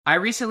I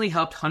recently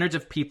helped hundreds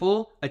of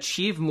people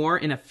achieve more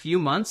in a few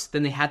months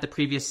than they had the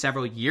previous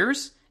several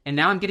years. And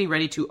now I'm getting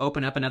ready to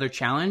open up another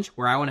challenge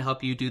where I want to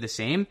help you do the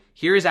same.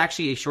 Here is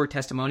actually a short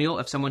testimonial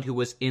of someone who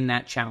was in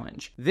that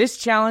challenge. This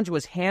challenge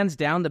was hands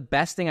down the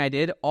best thing I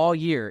did all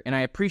year, and I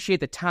appreciate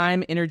the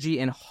time, energy,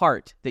 and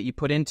heart that you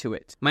put into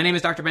it. My name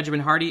is Dr. Benjamin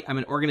Hardy. I'm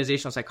an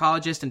organizational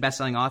psychologist and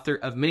best-selling author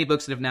of many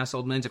books that have now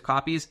sold millions of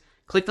copies.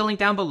 Click the link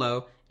down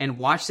below and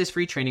watch this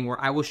free training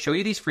where I will show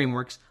you these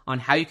frameworks on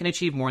how you can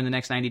achieve more in the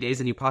next 90 days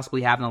than you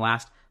possibly have in the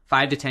last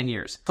 5 to 10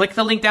 years. Click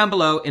the link down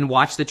below and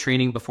watch the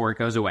training before it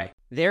goes away.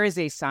 There is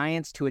a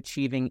science to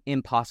achieving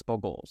impossible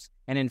goals.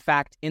 And in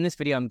fact, in this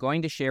video, I'm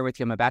going to share with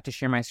you, I'm about to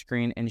share my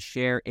screen and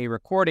share a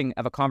recording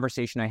of a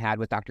conversation I had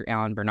with Dr.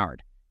 Alan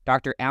Bernard.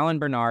 Dr. Alan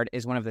Bernard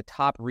is one of the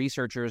top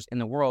researchers in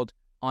the world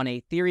on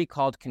a theory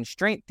called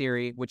constraint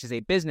theory, which is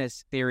a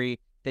business theory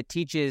that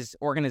teaches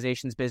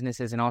organizations,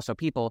 businesses, and also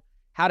people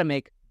how to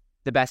make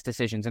the best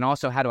decisions and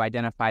also how to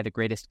identify the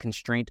greatest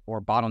constraint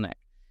or bottleneck.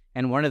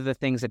 And one of the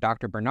things that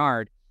Dr.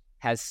 Bernard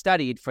has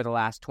studied for the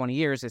last 20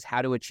 years is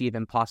how to achieve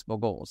impossible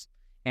goals.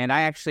 And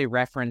I actually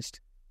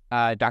referenced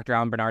Dr.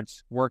 Alan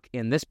Bernard's work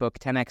in this book,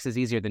 10X is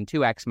Easier Than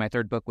 2X, my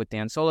third book with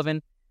Dan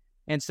Sullivan.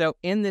 And so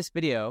in this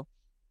video,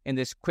 in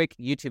this quick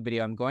YouTube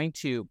video, I'm going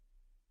to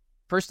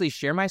firstly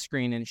share my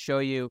screen and show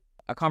you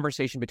a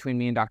conversation between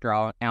me and Dr.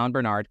 Alan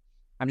Bernard.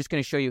 I'm just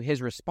going to show you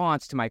his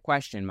response to my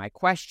question. My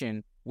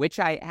question, which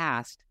I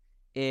asked,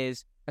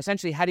 is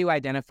essentially how do you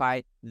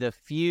identify the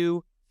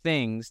few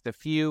things, the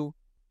few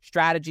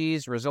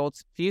strategies,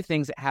 results, few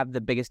things that have the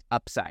biggest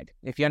upside.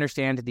 If you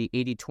understand the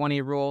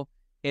 80-20 rule,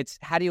 it's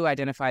how do you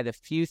identify the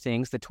few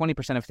things, the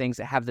 20% of things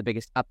that have the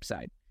biggest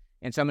upside.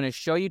 And so I'm going to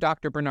show you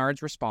Dr.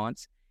 Bernard's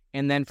response.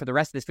 And then for the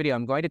rest of this video,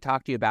 I'm going to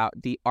talk to you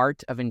about the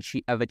art of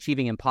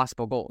achieving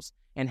impossible goals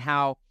and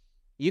how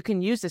you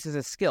can use this as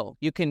a skill.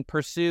 You can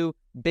pursue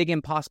big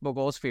impossible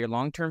goals for your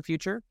long-term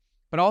future,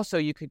 but also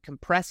you could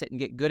compress it and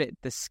get good at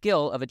the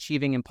skill of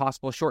achieving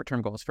impossible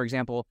short-term goals. For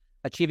example,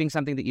 achieving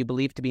something that you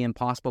believe to be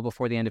impossible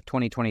before the end of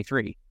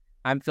 2023.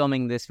 I'm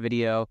filming this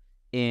video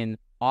in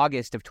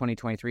August of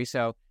 2023.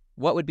 So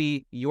what would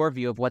be your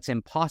view of what's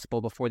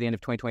impossible before the end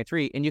of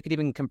 2023? And you could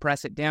even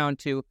compress it down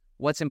to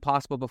what's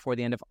impossible before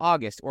the end of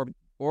August,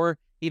 or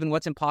even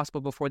what's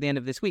impossible before the end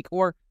of this week,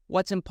 or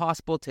what's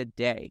impossible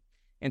today.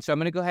 And so I'm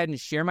going to go ahead and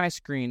share my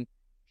screen,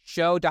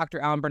 show Dr.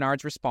 Alan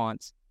Bernard's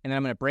response, and then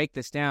I'm going to break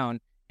this down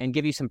and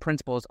give you some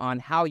principles on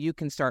how you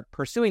can start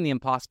pursuing the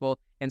impossible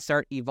and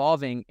start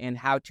evolving and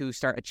how to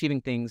start achieving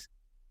things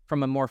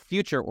from a more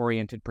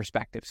future-oriented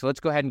perspective. So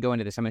let's go ahead and go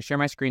into this. I'm going to share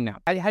my screen now.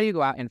 How do you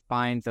go out and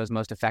find those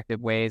most effective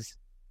ways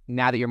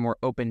now that you're more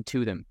open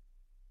to them?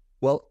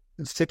 Well,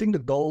 setting the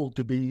goal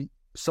to be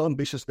so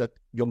ambitious that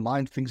your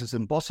mind thinks it's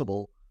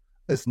impossible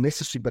is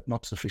necessary but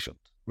not sufficient,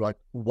 right?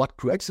 What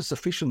creates a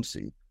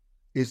sufficiency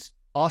is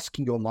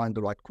asking your mind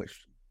the right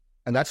question.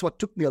 And that's what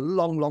took me a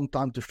long, long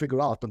time to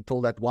figure out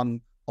until that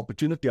one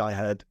opportunity I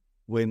had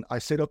when I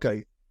said,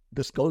 okay,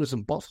 this goal is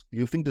impossible.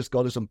 You think this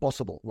goal is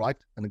impossible, right?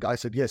 And the guy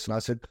said, yes. And I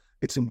said,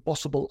 it's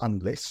impossible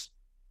unless.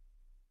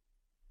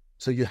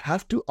 So you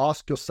have to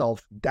ask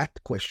yourself that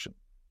question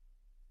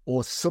or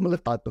a similar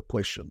type of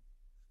question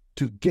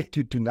to get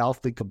you to now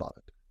think about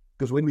it.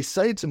 Because when we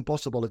say it's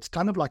impossible, it's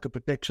kind of like a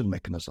protection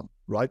mechanism,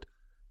 right?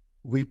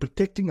 We're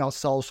protecting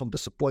ourselves from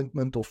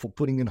disappointment or for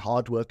putting in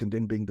hard work and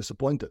then being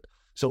disappointed.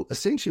 So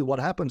essentially what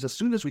happens as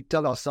soon as we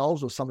tell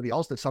ourselves or somebody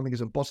else that something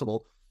is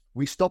impossible,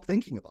 we stop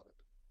thinking about it.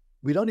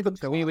 We don't even...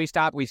 So we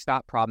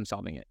stop problem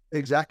solving it.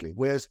 Exactly.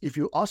 Whereas if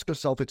you ask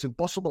yourself, it's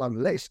impossible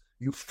unless,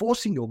 you're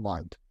forcing your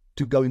mind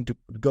to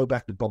go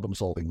back to problem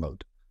solving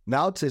mode.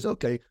 Now it says,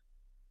 okay,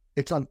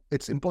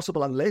 it's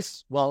impossible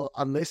unless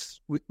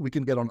we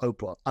can get on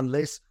Oprah,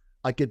 unless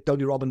I get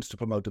Tony Robbins to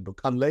promote a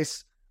book,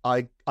 unless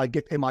I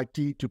get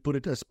MIT to put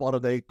it as part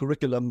of their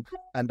curriculum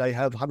and they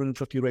have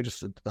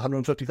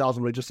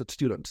 150,000 registered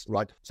students,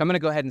 right? So I'm going to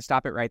go ahead and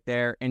stop it right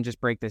there and just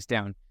break this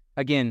down.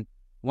 Again,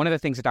 one of the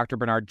things that Dr.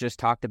 Bernard just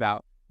talked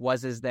about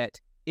is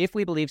that if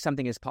we believe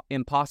something is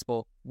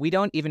impossible, we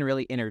don't even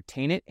really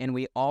entertain it, and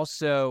we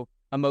also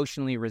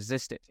emotionally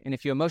resist it. And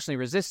if you emotionally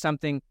resist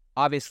something,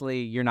 obviously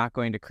you're not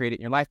going to create it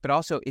in your life, but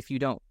also if you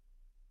don't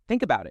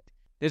think about it.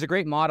 There's a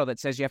great model that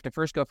says you have to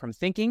first go from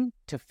thinking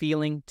to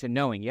feeling to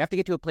knowing. You have to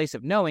get to a place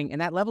of knowing,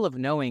 and that level of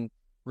knowing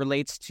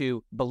relates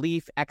to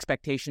belief,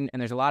 expectation,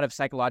 and there's a lot of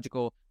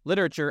psychological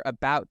literature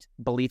about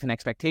belief and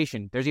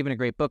expectation. There's even a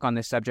great book on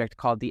this subject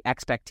called The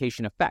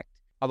Expectation Effect.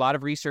 A lot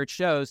of research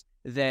shows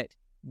that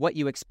what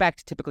you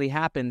expect typically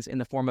happens in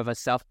the form of a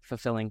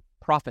self-fulfilling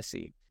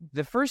prophecy.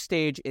 The first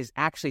stage is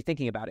actually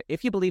thinking about it.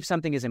 If you believe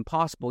something is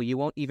impossible, you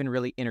won't even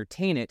really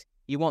entertain it,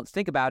 you won't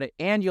think about it,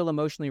 and you'll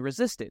emotionally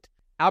resist it.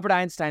 Albert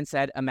Einstein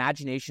said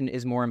imagination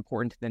is more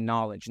important than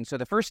knowledge. And so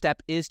the first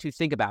step is to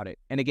think about it.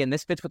 And again,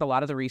 this fits with a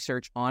lot of the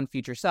research on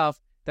future self,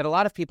 that a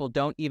lot of people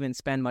don't even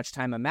spend much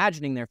time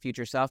imagining their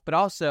future self, but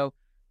also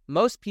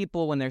most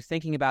people, when they're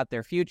thinking about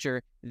their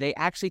future, they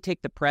actually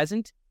take the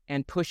present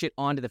and push it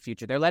onto the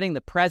future. They're letting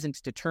the present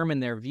determine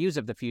their views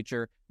of the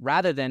future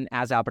rather than,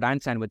 as Albert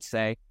Einstein would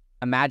say,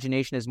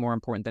 imagination is more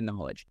important than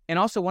knowledge. And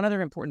also one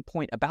other important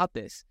point about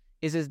this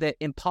is that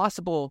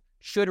impossible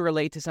should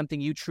relate to something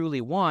you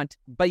truly want,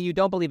 but you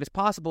don't believe is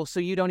possible, so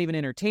you don't even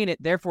entertain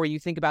it. Therefore, you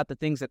think about the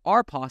things that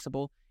are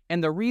possible.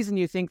 And the reason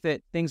you think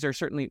that things are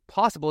certainly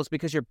possible is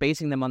because you're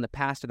basing them on the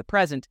past or the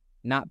present,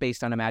 not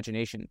based on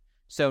imagination.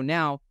 So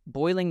now,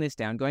 boiling this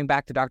down, going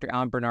back to Dr.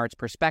 Alan Bernard's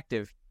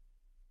perspective,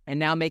 and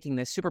now making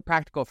this super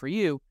practical for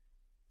you,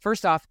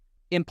 first off,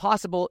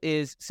 impossible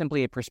is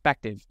simply a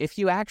perspective. If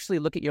you actually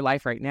look at your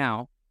life right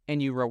now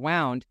and you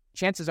rewound,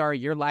 chances are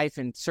your life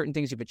and certain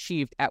things you've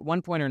achieved at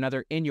one point or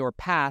another in your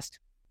past,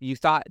 you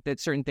thought that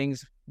certain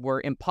things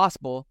were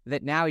impossible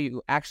that now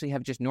you actually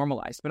have just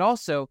normalized. But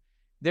also,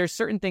 there's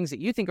certain things that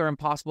you think are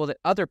impossible that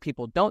other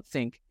people don't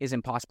think is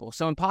impossible.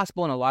 So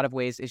impossible in a lot of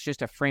ways is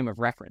just a frame of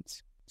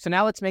reference. So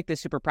now let's make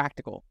this super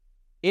practical.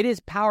 It is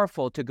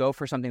powerful to go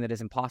for something that is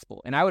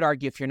impossible. And I would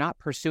argue if you're not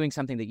pursuing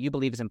something that you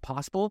believe is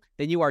impossible,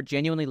 then you are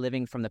genuinely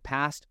living from the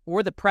past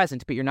or the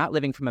present, but you're not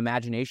living from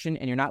imagination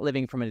and you're not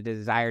living from a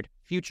desired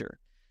future.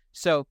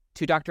 So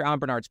to Dr. Alan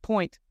Bernard's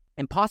point,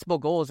 impossible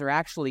goals are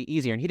actually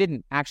easier. And he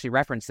didn't actually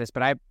reference this,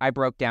 but I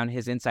broke down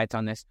his insights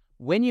on this.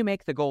 When you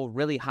make the goal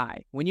really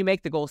high, when you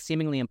make the goal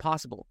seemingly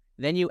impossible,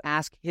 then you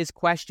ask his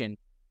question,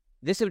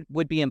 this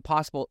would be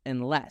impossible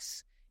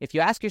unless. If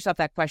you ask yourself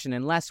that question,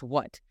 unless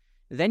what?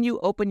 Then you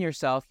open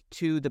yourself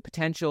to the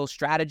potential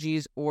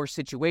strategies or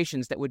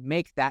situations that would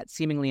make that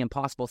seemingly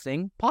impossible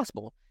thing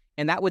possible.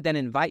 And that would then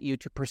invite you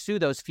to pursue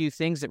those few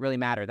things that really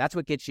matter. That's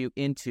what gets you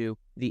into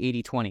the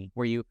 80-20,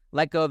 where you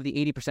let go of the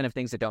 80% of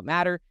things that don't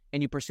matter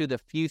and you pursue the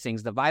few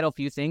things, the vital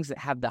few things that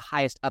have the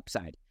highest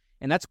upside.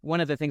 And that's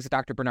one of the things that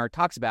Dr. Bernard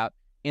talks about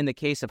in the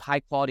case of high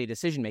quality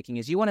decision-making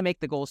is you want to make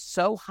the goal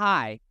so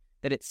high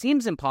that it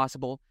seems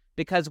impossible,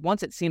 because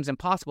once it seems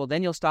impossible,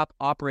 then you'll stop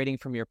operating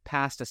from your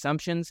past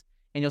assumptions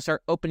and you'll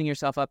start opening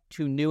yourself up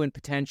to new and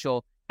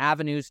potential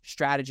avenues,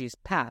 strategies,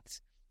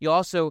 paths. You'll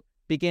also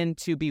begin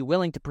to be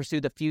willing to pursue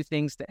the few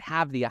things that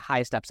have the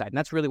highest upside. And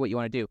that's really what you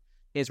want to do,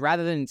 is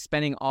rather than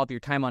spending all of your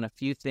time on a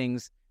few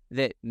things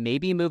that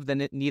maybe move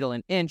the needle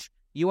an inch,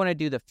 you want to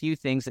do the few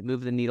things that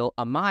move the needle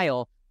a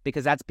mile,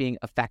 because that's being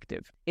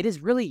effective. It is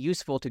really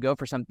useful to go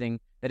for something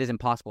that is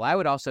impossible. I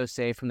would also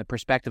say from the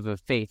perspective of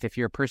faith, if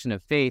you're a person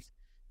of faith,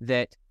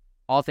 that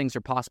all things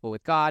are possible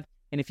with God.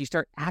 And if you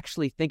start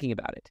actually thinking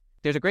about it,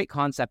 there's a great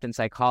concept in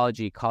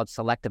psychology called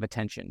selective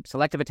attention.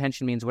 Selective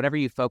attention means whatever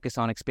you focus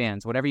on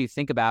expands. Whatever you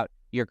think about,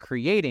 you're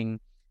creating.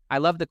 I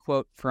love the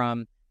quote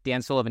from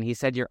Dan Sullivan. He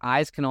said, your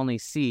eyes can only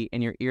see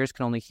and your ears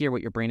can only hear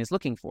what your brain is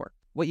looking for.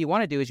 What you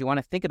want to do is you want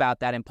to think about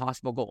that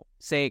impossible goal.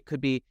 Say it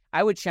could be,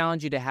 I would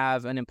challenge you to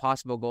have an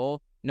impossible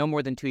goal no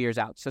more than 2 years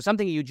out. So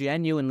something you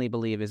genuinely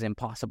believe is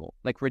impossible,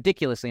 like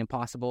ridiculously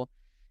impossible,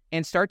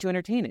 and start to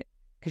entertain it.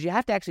 Because you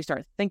have to actually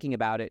start thinking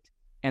about it.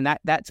 And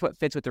that's what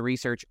fits with the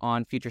research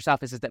on future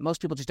self is that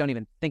most people just don't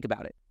even think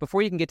about it.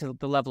 Before you can get to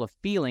the level of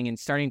feeling and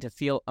starting to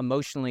feel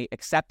emotionally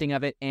accepting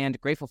of it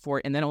and grateful for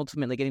it, and then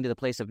ultimately getting to the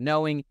place of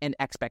knowing and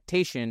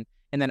expectation,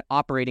 and then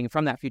operating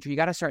from that future, you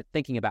got to start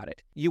thinking about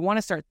it. You want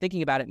to start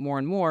thinking about it more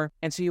and more,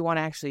 and so you want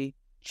to actually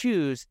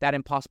choose that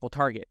impossible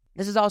target.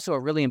 This is also a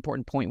really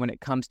important point when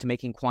it comes to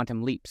making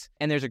quantum leaps.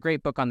 And there's a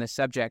great book on this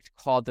subject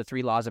called The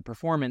 3 Laws of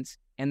Performance,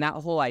 and that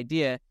whole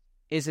idea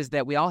is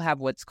that we all have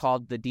what's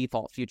called the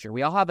default future.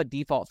 We all have a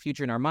default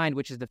future in our mind,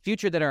 which is the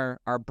future that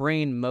our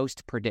brain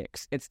most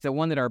predicts. It's the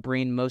one that our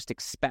brain most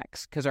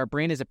expects, because our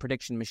brain is a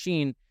prediction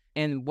machine,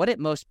 and what it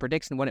most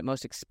predicts and what it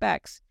most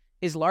expects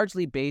is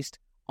largely based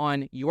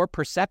on your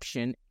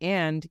perception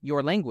and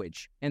your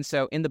language. And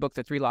so in the book,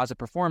 The 3 Laws of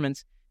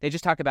Performance, they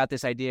just talk about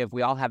this idea of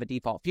we all have a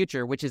default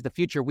future, which is the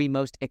future we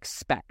most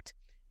expect.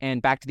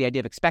 And back to the idea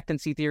of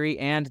expectancy theory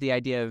and the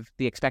idea of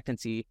the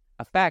expectancy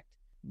effect,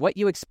 what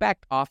you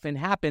expect often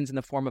happens in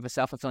the form of a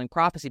self-fulfilling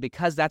prophecy,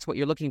 because that's what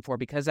you're looking for,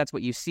 because that's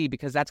what you see,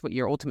 because that's what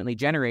you're ultimately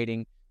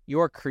generating.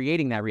 You're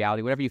creating that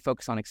reality. Whatever you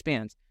focus on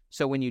expands.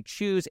 So when you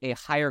choose a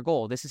higher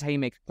goal, this is how you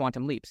make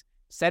quantum leaps.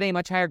 Set a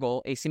much higher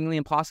goal, a seemingly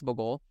impossible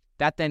goal,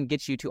 that then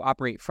gets you to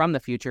operate from the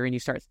future, and you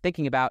start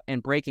thinking about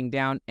and breaking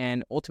down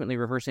and ultimately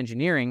reverse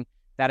engineering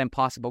that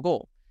impossible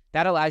goal.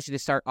 That allows you to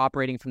start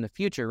operating from the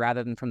future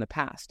rather than from the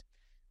past.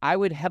 I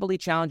would heavily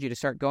challenge you to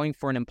start going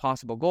for an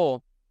impossible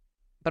goal,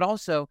 but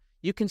also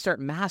you can start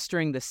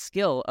mastering the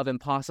skill of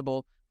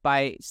impossible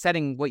by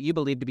setting what you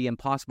believe to be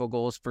impossible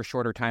goals for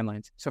shorter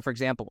timelines. So for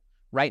example,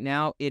 right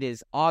now it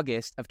is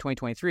August of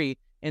 2023,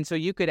 and so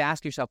you could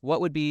ask yourself,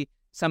 what would be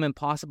some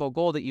impossible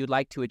goal that you'd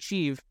like to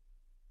achieve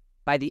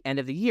by the end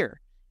of the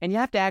year? And you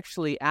have to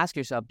actually ask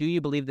yourself, do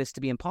you believe this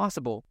to be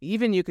impossible?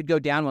 Even you could go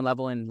down one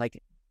level and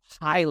like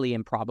highly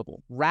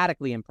improbable,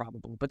 radically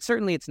improbable, but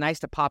certainly it's nice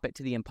to pop it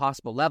to the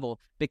impossible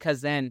level,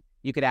 because then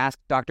you could ask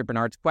Dr.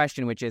 Bernard's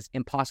question, which is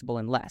impossible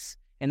unless.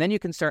 And then you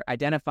can start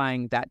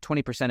identifying that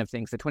 20% of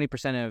things, the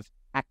 20% of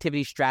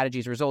activities,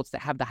 strategies, results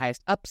that have the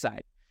highest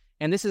upside.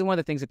 And this is one of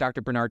the things that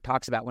Dr. Bernard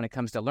talks about when it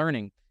comes to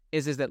learning,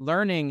 is that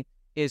learning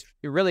it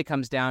really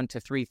comes down to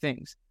 3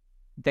 things.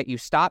 That you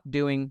stop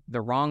doing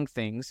the wrong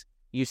things,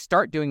 you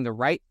start doing the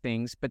right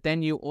things, but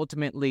then you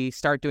ultimately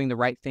start doing the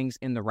right things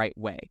in the right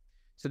way.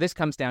 So this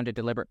comes down to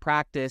deliberate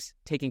practice,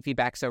 taking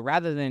feedback. So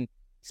rather than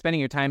spending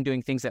your time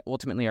doing things that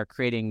ultimately are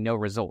creating no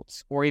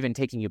results or even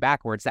taking you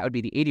backwards, that would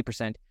be the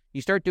 80%.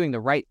 You start doing the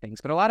right things.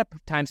 But a lot of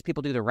times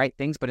people do the right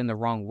things, but in the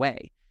wrong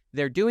way.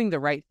 They're doing the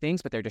right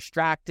things, but they're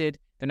distracted.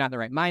 They're not in the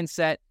right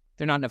mindset.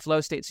 They're not in a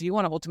flow state. So you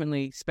want to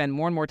ultimately spend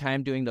more and more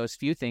time doing those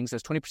few things,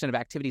 those 20% of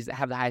activities that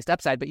have the highest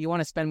upside, but you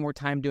want to spend more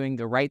time doing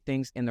the right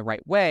things in the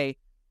right way.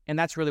 And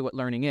that's really what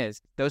learning is.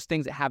 Those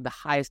things that have the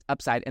highest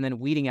upside and then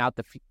weeding out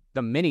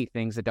the many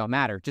things that don't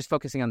matter, just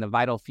focusing on the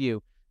vital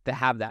few that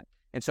have that.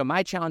 And so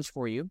my challenge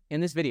for you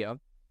in this video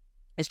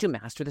is to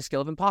master the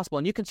skill of impossible.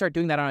 And you can start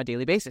doing that on a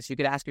daily basis. You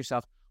could ask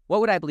yourself, what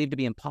would I believe to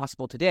be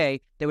impossible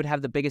today that would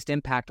have the biggest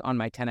impact on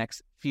my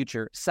 10x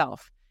future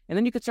self? And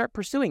then you could start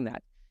pursuing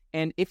that.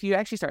 And if you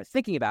actually start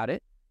thinking about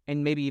it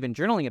and maybe even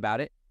journaling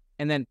about it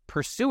and then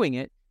pursuing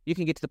it, you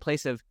can get to the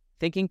place of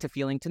thinking to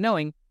feeling to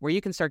knowing where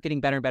you can start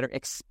getting better and better,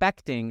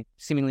 expecting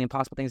seemingly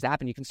impossible things to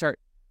happen. You can start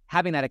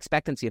having that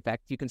expectancy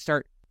effect. You can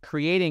start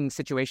creating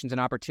situations and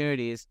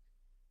opportunities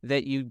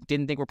that you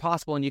didn't think were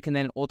possible. And you can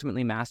then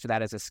ultimately master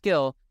that as a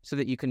skill so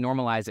that you can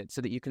normalize it,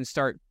 so that you can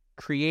start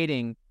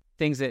creating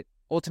things that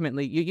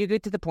ultimately you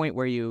get to the point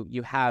where you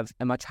have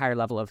a much higher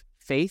level of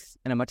faith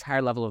and a much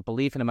higher level of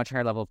belief and a much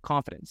higher level of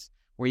confidence,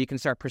 where you can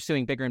start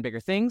pursuing bigger and bigger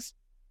things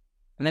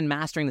and then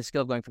mastering the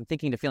skill of going from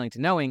thinking to feeling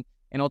to knowing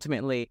and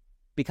ultimately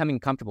becoming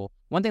comfortable.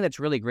 One thing that's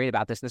really great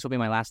about this, and this will be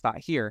my last thought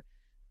here,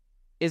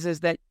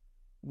 is that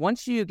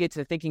once you get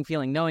to thinking,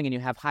 feeling, knowing, and you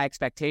have high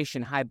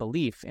expectation, high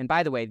belief, and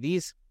by the way,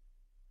 these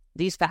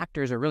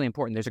factors are really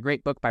important. There's a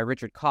great book by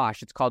Richard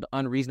Koch. It's called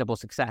Unreasonable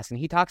Success. And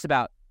he talks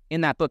about,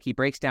 in that book, he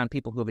breaks down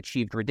people who have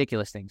achieved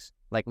ridiculous things,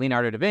 like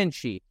Leonardo da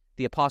Vinci,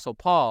 the Apostle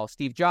Paul,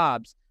 Steve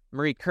Jobs,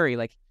 Marie Curie,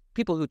 like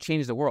people who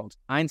changed the world,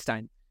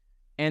 Einstein.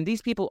 And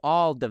these people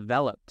all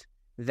developed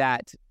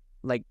that,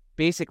 like,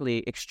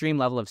 basically extreme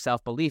level of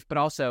self-belief, but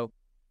also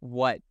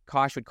what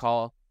Koch would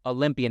call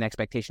Olympian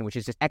expectation, which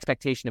is just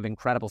expectation of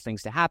incredible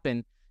things to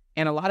happen.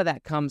 And a lot of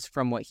that comes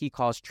from what he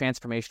calls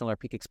transformational or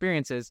peak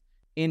experiences.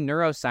 In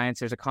neuroscience,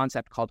 there's a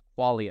concept called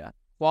qualia.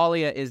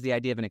 Qualia is the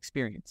idea of an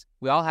experience.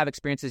 We all have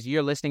experiences.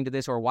 You're listening to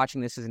this or watching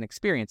this as an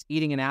experience.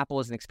 Eating an apple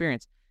is an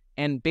experience.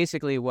 And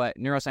basically what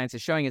neuroscience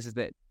is showing is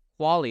that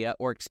qualia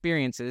or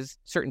experiences,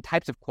 certain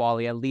types of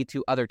qualia lead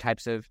to other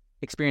types of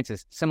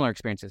experiences, similar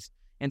experiences.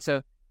 And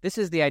so this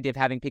is the idea of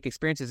having peak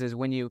experiences, is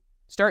when you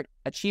start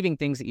achieving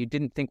things that you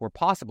didn't think were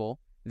possible,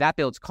 that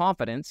builds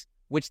confidence,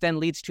 which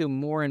then leads to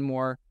more and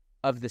more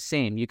of the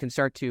same. You can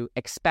start to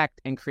expect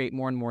and create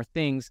more and more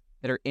things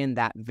that are in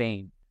that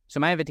vein. So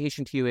my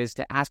invitation to you is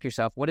to ask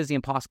yourself, what is the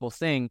impossible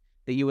thing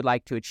that you would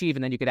like to achieve?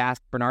 And then you could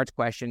ask Bernard's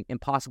question,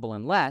 impossible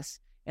unless,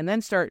 and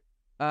then start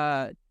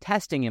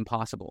testing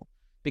impossible,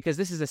 because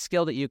this is a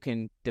skill that you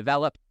can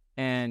develop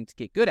and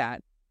get good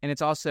at. And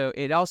it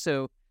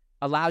also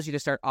allows you to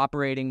start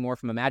operating more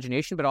from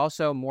imagination, but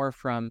also more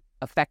from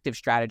effective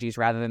strategies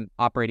rather than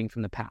operating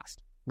from the past.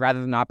 Rather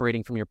than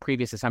operating from your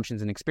previous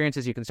assumptions and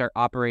experiences, you can start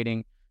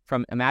operating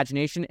from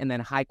imagination and then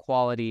high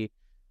quality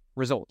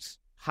results,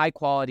 high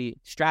quality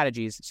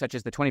strategies such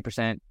as the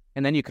 20%.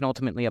 And then you can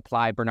ultimately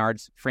apply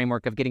Bernard's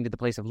framework of getting to the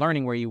place of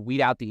learning, where you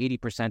weed out the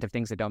 80% of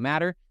things that don't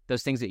matter,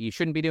 those things that you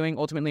shouldn't be doing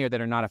ultimately or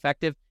that are not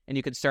effective. And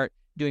you can start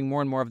doing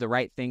more and more of the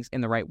right things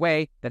in the right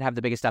way that have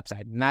the biggest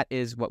upside. And that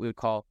is what we would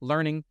call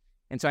learning.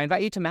 And so I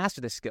invite you to master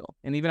this skill.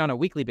 And even on a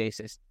weekly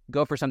basis,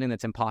 go for something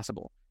that's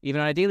impossible.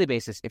 Even on a daily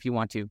basis, if you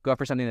want to, go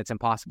for something that's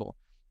impossible.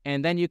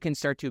 And then you can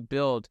start to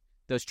build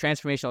those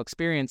transformational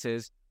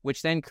experiences,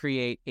 which then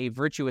create a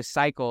virtuous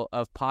cycle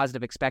of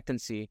positive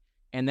expectancy.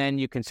 And then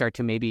you can start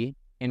to maybe,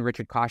 in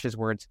Richard Koch's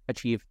words,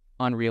 achieve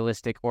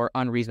unrealistic or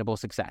unreasonable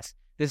success.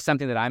 This is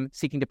something that I'm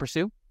seeking to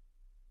pursue,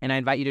 and I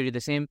invite you to do the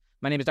same.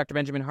 My name is Dr.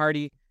 Benjamin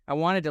Hardy. I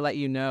wanted to let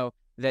you know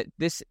that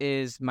this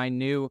is my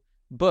new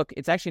book.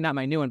 It's actually not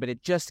my new one, but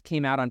it just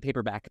came out on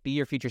paperback, Be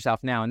Your Future Self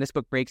Now. And this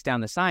book breaks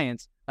down the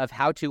science of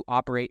how to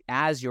operate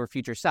as your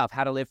future self,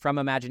 how to live from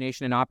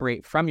imagination and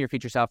operate from your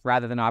future self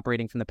rather than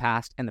operating from the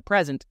past and the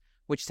present,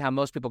 which is how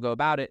most people go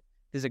about it.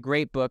 This is a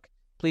great book.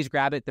 Please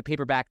grab it. The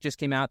paperback just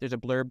came out. There's a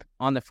blurb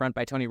on the front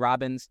by Tony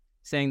Robbins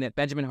saying that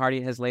Benjamin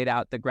Hardy has laid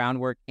out the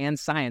groundwork and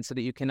science so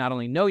that you can not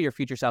only know your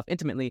future self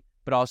intimately,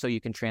 but also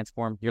you can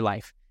transform your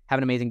life. Have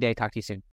an amazing day. Talk to you soon.